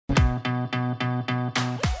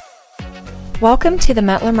Welcome to the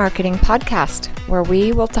Metler Marketing Podcast, where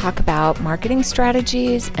we will talk about marketing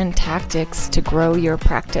strategies and tactics to grow your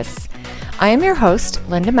practice. I am your host,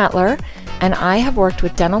 Linda Metler, and I have worked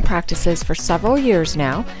with dental practices for several years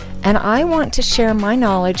now, and I want to share my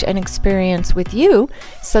knowledge and experience with you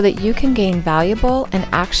so that you can gain valuable and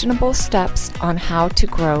actionable steps on how to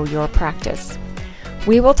grow your practice.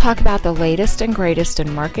 We will talk about the latest and greatest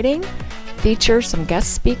in marketing, feature some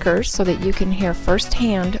guest speakers so that you can hear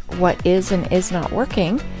firsthand what is and is not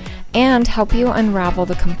working, and help you unravel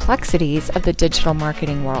the complexities of the digital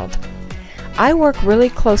marketing world. I work really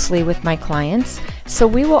closely with my clients, so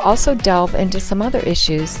we will also delve into some other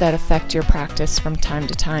issues that affect your practice from time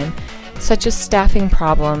to time, such as staffing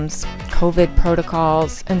problems, COVID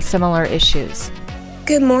protocols, and similar issues.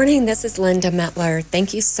 Good morning, this is Linda Metler.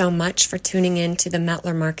 Thank you so much for tuning in to the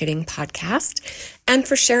Metler Marketing Podcast and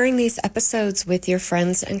for sharing these episodes with your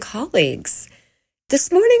friends and colleagues.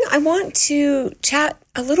 This morning, I want to chat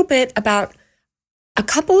a little bit about a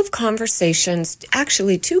couple of conversations,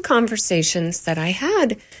 actually two conversations that I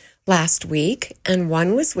had last week, and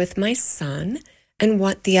one was with my son, and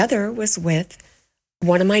the other was with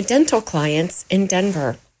one of my dental clients in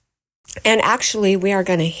Denver. And actually, we are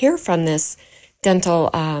going to hear from this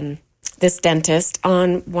dentist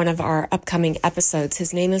on one of our upcoming episodes.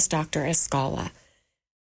 His name is Dr. Escala.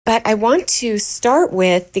 But I want to start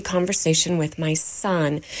with the conversation with my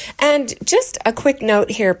son. And just a quick note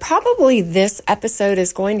here, probably this episode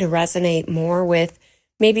is going to resonate more with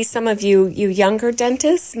maybe some of you younger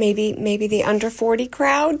dentists, maybe the under 40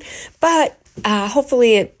 crowd, but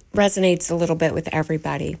hopefully it resonates a little bit with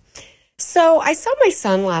everybody. So I saw my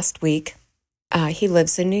son last week. He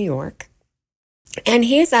lives in New York. And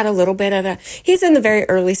he's at he's in the very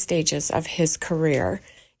early stages of his career.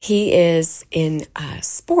 He is in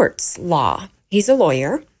sports law. He's a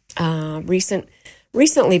lawyer,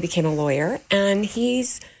 recently became a lawyer, and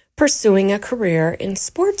he's pursuing a career in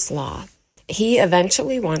sports law. He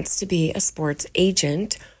eventually wants to be a sports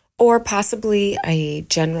agent or possibly a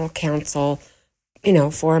general counsel,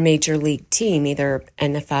 for a major league team, either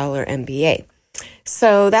NFL or NBA.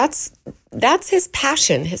 So that's his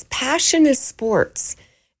passion. His passion is sports.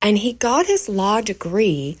 And he got his law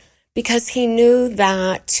degree because he knew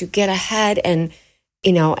that to get ahead and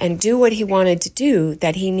do what he wanted to do,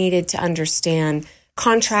 that he needed to understand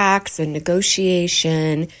contracts and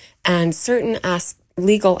negotiation and certain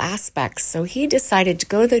legal aspects. So he decided to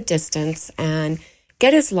go the distance and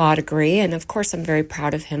get his law degree. And of course, I'm very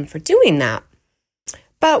proud of him for doing that.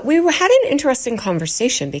 But we had an interesting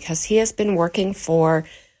conversation because he has been working for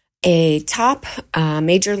a top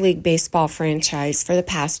Major League Baseball franchise for the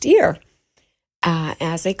past year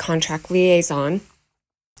as a contract liaison,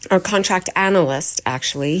 or contract analyst,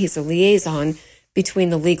 actually. He's a liaison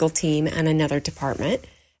between the legal team and another department.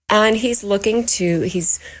 And he's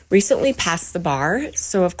recently passed the bar.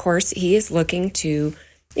 So, of course, he is looking to,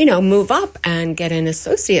 move up and get an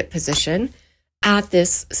associate position at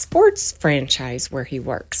this sports franchise where he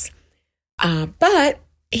works. But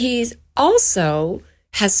he's also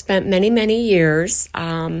has spent many, many years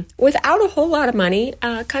without a whole lot of money,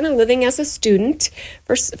 kind of living as a student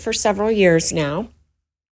for several years now.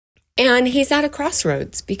 And he's at a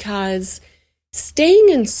crossroads because staying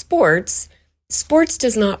in sports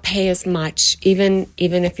does not pay as much, even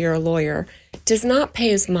if you're a lawyer, does not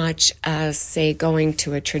pay as much as, say, going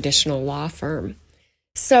to a traditional law firm.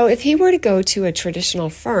 So if he were to go to a traditional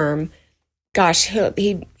firm, gosh,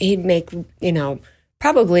 he'd make,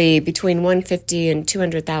 probably between $150,000 and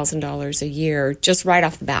 $200,000 a year, just right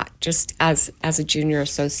off the bat, just as a junior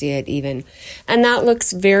associate even. And that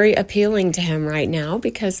looks very appealing to him right now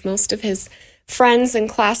because most of his friends and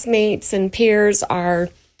classmates and peers are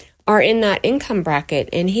in that income bracket,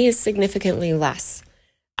 and he is significantly less.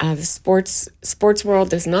 The sports world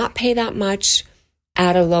does not pay that much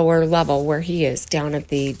at a lower level where he is, down at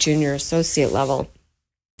the junior associate level.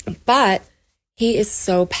 But he is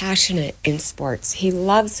so passionate in sports. He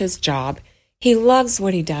loves his job. He loves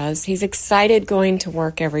what he does. He's excited going to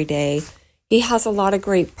work every day. He has a lot of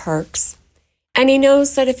great perks. And he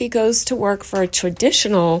knows that if he goes to work for a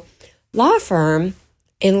traditional law firm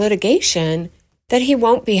in litigation, that he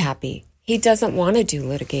won't be happy. He doesn't want to do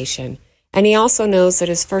litigation. And he also knows that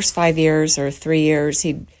his first 5 years or 3 years,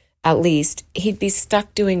 he'd be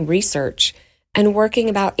stuck doing research and working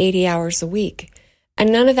about 80 hours a week.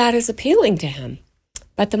 And none of that is appealing to him.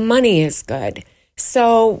 But the money is good.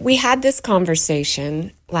 So we had this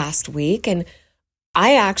conversation last week, and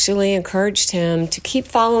I actually encouraged him to keep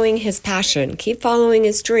following his passion, keep following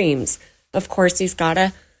his dreams. Of course, he's got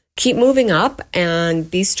to keep moving up and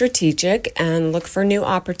be strategic and look for new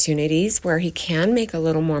opportunities where he can make a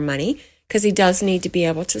little more money, because he does need to be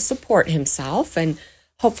able to support himself and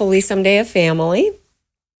hopefully someday a family.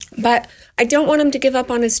 But I don't want him to give up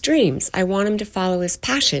on his dreams. I want him to follow his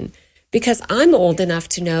passion, because I'm old enough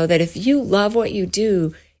to know that if you love what you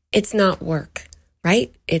do, it's not work,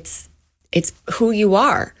 right? It's who you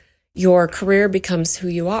are. Your career becomes who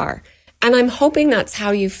you are. And I'm hoping that's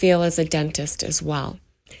how you feel as a dentist as well.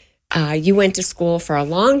 You went to school for a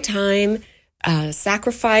long time,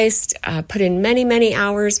 sacrificed, put in many, many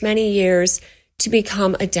hours, many years to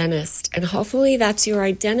become a dentist. And hopefully that's your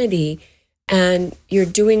identity, and you're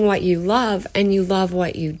doing what you love and you love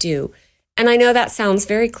what you do. And I know that sounds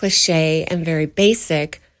very cliche and very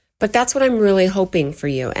basic, but that's what I'm really hoping for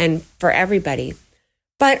you and for everybody.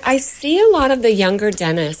 But I see a lot of the younger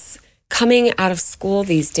dentists coming out of school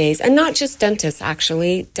these days, and not just dentists,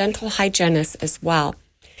 actually, dental hygienists as well.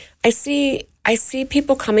 I see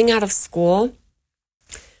people coming out of school,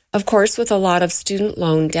 of course, with a lot of student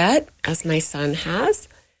loan debt, as my son has.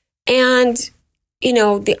 And,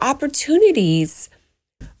 the opportunities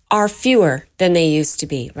are fewer than they used to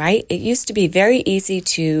be, right? It used to be very easy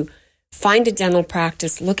to find a dental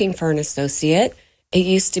practice looking for an associate. It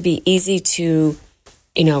used to be easy to,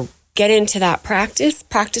 get into that practice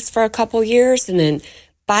for a couple years, and then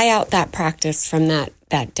buy out that practice from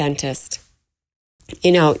that dentist.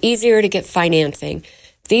 Easier to get financing.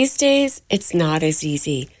 These days, it's not as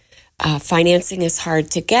easy. Financing is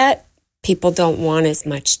hard to get. People don't want as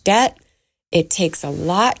much debt. It takes a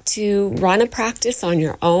lot to run a practice on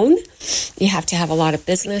your own. You have to have a lot of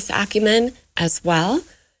business acumen as well.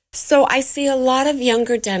 So I see a lot of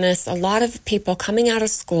younger dentists, a lot of people coming out of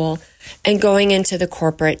school and going into the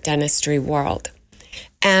corporate dentistry world.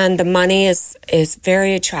 And the money is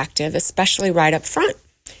very attractive, especially right up front.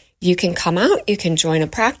 You can come out, you can join a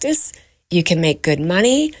practice, you can make good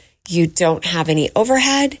money, you don't have any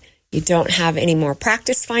overhead, you don't have any more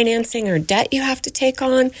practice financing or debt you have to take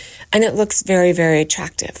on, and it looks very, very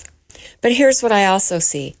attractive. But here's what I also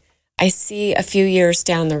see. I see a few years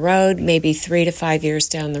down the road, maybe 3 to 5 years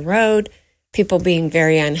down the road, people being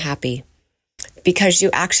very unhappy because you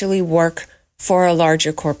actually work for a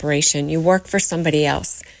larger corporation. You work for somebody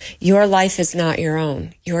else. Your life is not your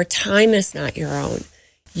own. Your time is not your own.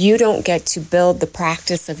 You don't get to build the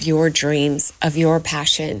practice of your dreams, of your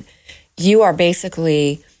passion. You are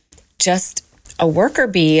basically just a worker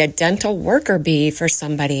bee, a dental worker bee for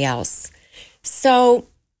somebody else. So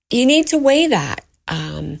you need to weigh that.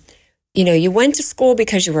 You went to school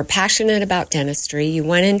because you were passionate about dentistry. You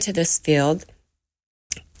went into this field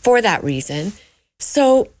for that reason.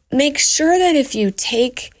 So make sure that if you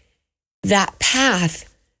take that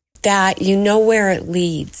path, that you know where it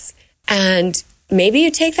leads. And maybe you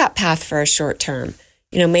take that path for a short term.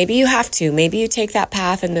 Maybe you have to. Maybe you take that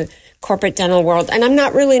path in the corporate dental world. And I'm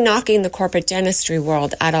not really knocking the corporate dentistry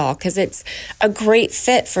world at all, because it's a great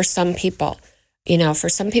fit for some people. For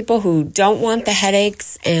some people who don't want the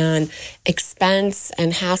headaches and expense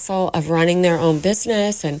and hassle of running their own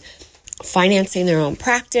business and financing their own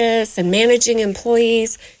practice and managing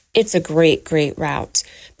employees, it's a great, great route.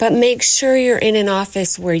 But make sure you're in an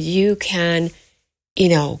office where you can,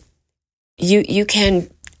 you can,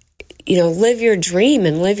 live your dream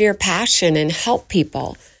and live your passion and help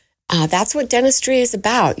people. That's what dentistry is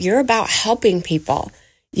about. You're about helping people.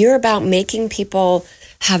 You're about making people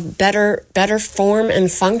have better form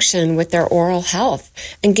and function with their oral health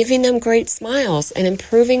and giving them great smiles and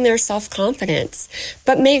improving their self-confidence.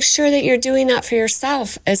 But make sure that you're doing that for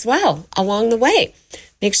yourself as well along the way.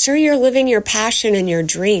 Make sure you're living your passion and your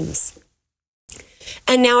dreams.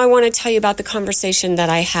 And now I want to tell you about the conversation that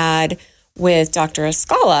I had with Dr.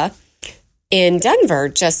 Escala in Denver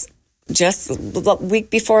just the week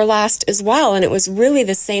before last as well. And it was really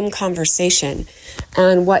the same conversation.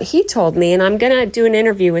 And what he told me, and I'm going to do an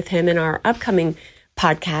interview with him in our upcoming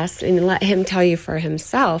podcast and let him tell you for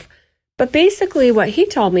himself. But basically what he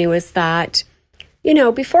told me was that,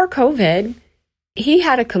 before COVID, he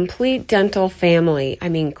had a complete dental family. I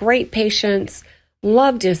mean, great patients,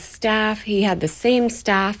 loved his staff. He had the same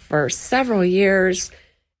staff for several years.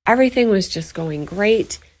 Everything was just going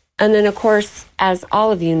great. And then, of course, as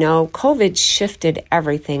all of you know, COVID shifted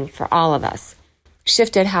everything for all of us.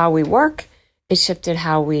 Shifted how we work. It shifted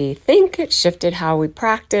how we think. It shifted how we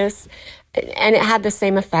practice. And it had the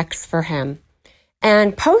same effects for him.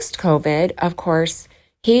 And post-COVID, of course,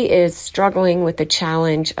 he is struggling with the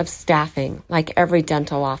challenge of staffing, like every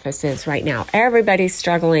dental office is right now. Everybody's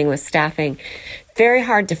struggling with staffing. Very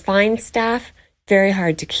hard to find staff, very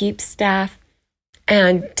hard to keep staff,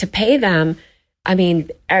 and to pay them. I mean,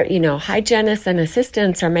 hygienists and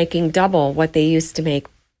assistants are making double what they used to make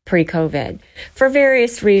pre-COVID for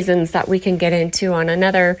various reasons that we can get into on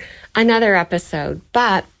another episode.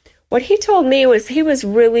 But what he told me was he was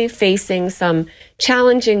really facing some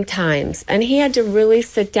challenging times, and he had to really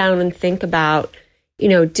sit down and think about,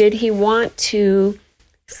 did he want to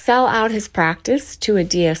sell out his practice to a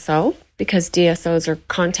DSO, because DSOs are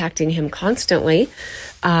contacting him constantly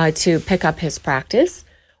to pick up his practice?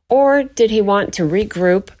 Or did he want to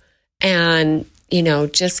regroup and,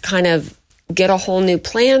 just kind of get a whole new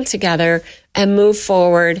plan together and move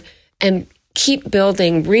forward and keep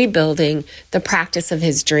rebuilding the practice of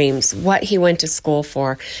his dreams, what he went to school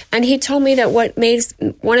for? And he told me that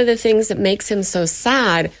one of the things that makes him so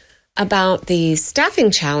sad about the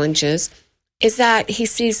staffing challenges is that he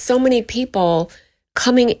sees so many people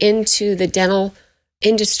coming into the dental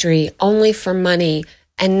industry only for money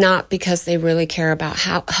and not because they really care about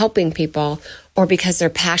helping people or because they're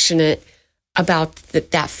passionate about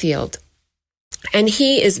that field. And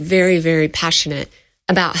he is very, very passionate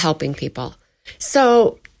about helping people.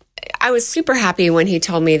 So I was super happy when he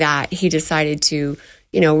told me that he decided to,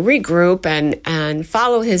 regroup and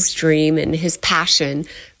follow his dream and his passion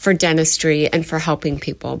for dentistry and for helping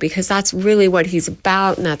people, because that's really what he's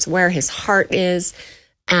about, and that's where his heart is.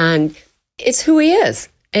 And it's who he is.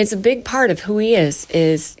 It's a big part of who he is,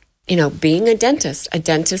 being a dentist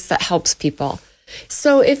that helps people.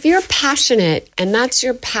 So if you're passionate and that's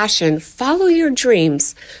your passion, follow your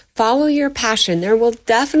dreams, follow your passion. There will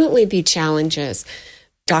definitely be challenges.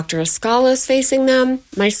 Dr. Escala is facing them.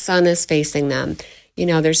 My son is facing them.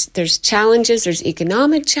 There's challenges. There's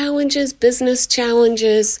economic challenges, business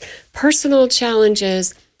challenges, personal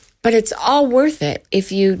challenges, but it's all worth it.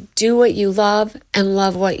 If you do what you love and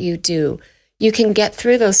love what you do, you can get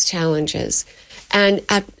through those challenges. And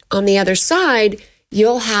on the other side,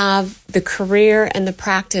 you'll have the career and the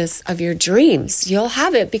practice of your dreams. You'll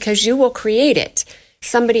have it because you will create it.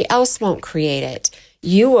 Somebody else won't create it.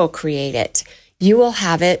 You will create it. You will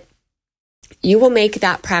have it. You will make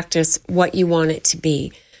that practice what you want it to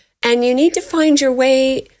be. And you need to find your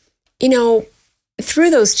way,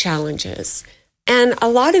 through those challenges. And a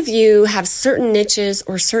lot of you have certain niches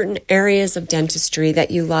or certain areas of dentistry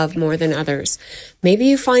that you love more than others. Maybe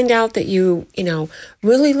you find out that you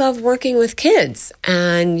really love working with kids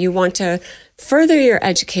and you want to further your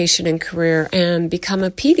education and career and become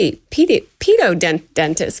a pediatric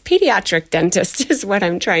dentist is what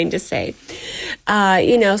I'm trying to say.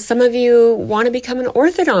 Some of you want to become an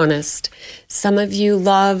orthodontist. Some of you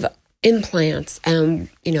love implants and,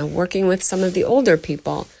 working with some of the older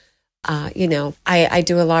people. I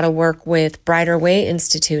do a lot of work with Brighter Way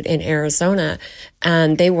Institute in Arizona,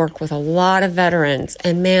 and they work with a lot of veterans,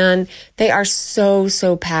 and man, they are so,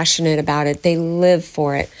 so passionate about it. They live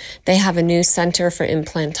for it. They have a new center for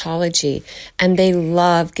implantology, and they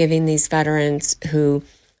love giving these veterans who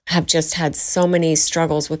have just had so many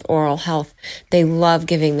struggles with oral health. They love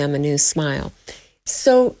giving them a new smile.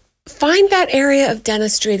 So find that area of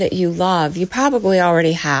dentistry that you love. You probably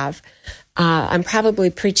already have. I'm probably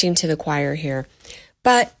preaching to the choir here,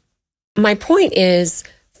 but my point is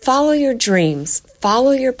follow your dreams, follow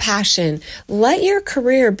your passion, let your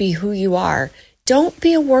career be who you are. Don't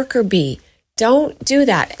be a worker bee. Don't do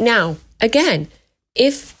that. Now, again,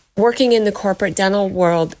 if working in the corporate dental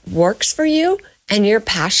world works for you and you're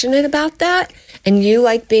passionate about that and you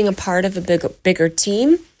like being a part of a bigger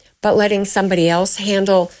team, but letting somebody else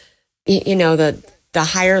handle, the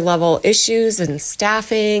higher level issues and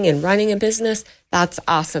staffing and running a business, that's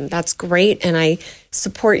awesome. That's great. And I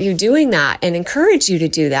support you doing that and encourage you to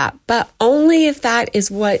do that, but only if that is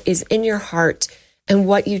what is in your heart and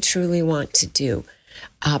what you truly want to do.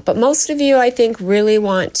 But most of you, I think, really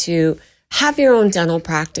want to have your own dental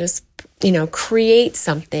practice, create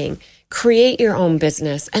something, create your own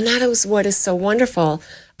business. And that is what is so wonderful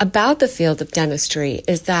about the field of dentistry,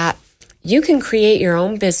 is that you can create your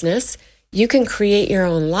own business. You can create your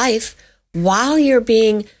own life while you're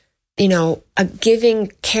being, a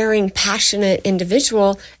giving, caring, passionate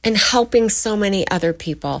individual and helping so many other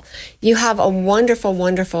people. You have a wonderful,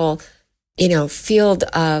 wonderful, field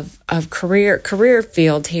of career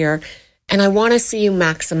field here. And I want to see you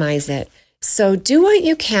maximize it. So do what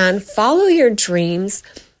you can, follow your dreams,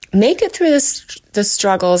 make it through the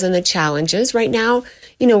struggles and the challenges. Right now,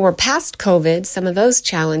 we're past COVID, some of those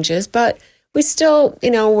challenges, but we still,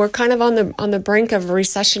 we're kind of on the brink of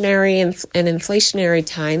recessionary and inflationary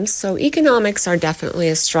times. So economics are definitely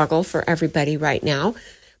a struggle for everybody right now,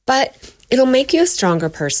 but it'll make you a stronger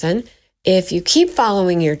person if you keep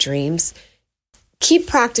following your dreams, keep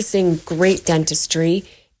practicing great dentistry,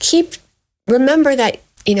 remember that,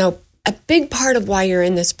 a big part of why you're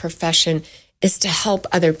in this profession is to help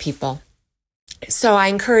other people. So I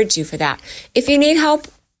encourage you for that. If you need help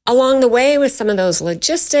along the way with some of those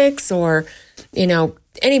logistics or,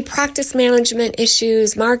 any practice management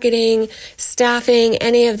issues, marketing, staffing,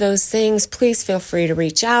 any of those things, please feel free to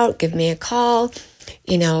reach out, give me a call,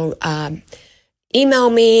 email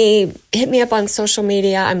me, hit me up on social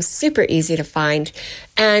media. I'm super easy to find.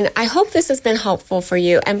 And I hope this has been helpful for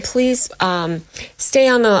you. And please stay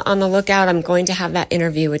on the lookout. I'm going to have that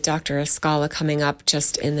interview with Dr. Escala coming up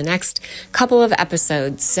just in the next couple of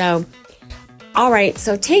episodes. So, all right.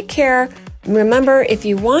 So take care. Remember, if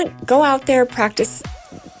you want, go out there, practice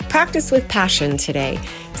with passion today.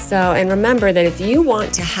 So, and remember that if you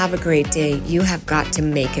want to have a great day, you have got to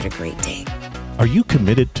make it a great day. Are you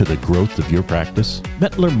committed to the growth of your practice?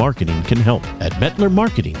 Mettler Marketing can help. At Mettler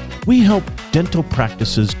Marketing, we help dental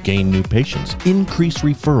practices gain new patients, increase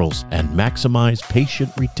referrals, and maximize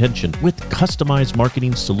patient retention with customized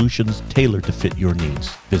marketing solutions tailored to fit your needs.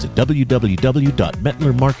 Visit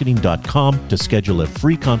www.mettlermarketing.com to schedule a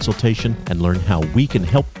free consultation and learn how we can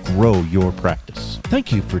help grow your practice.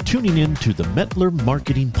 Thank you for tuning in to the Mettler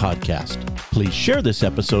Marketing Podcast. Please share this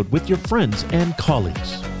episode with your friends and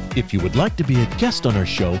colleagues. If you would like to be a guest on our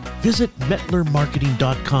show, visit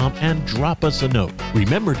mettlermarketing.com and drop us a note.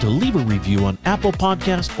 Remember to leave a review on Apple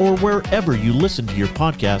Podcasts or wherever you listen to your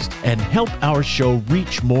podcast and help our show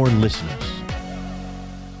reach more listeners.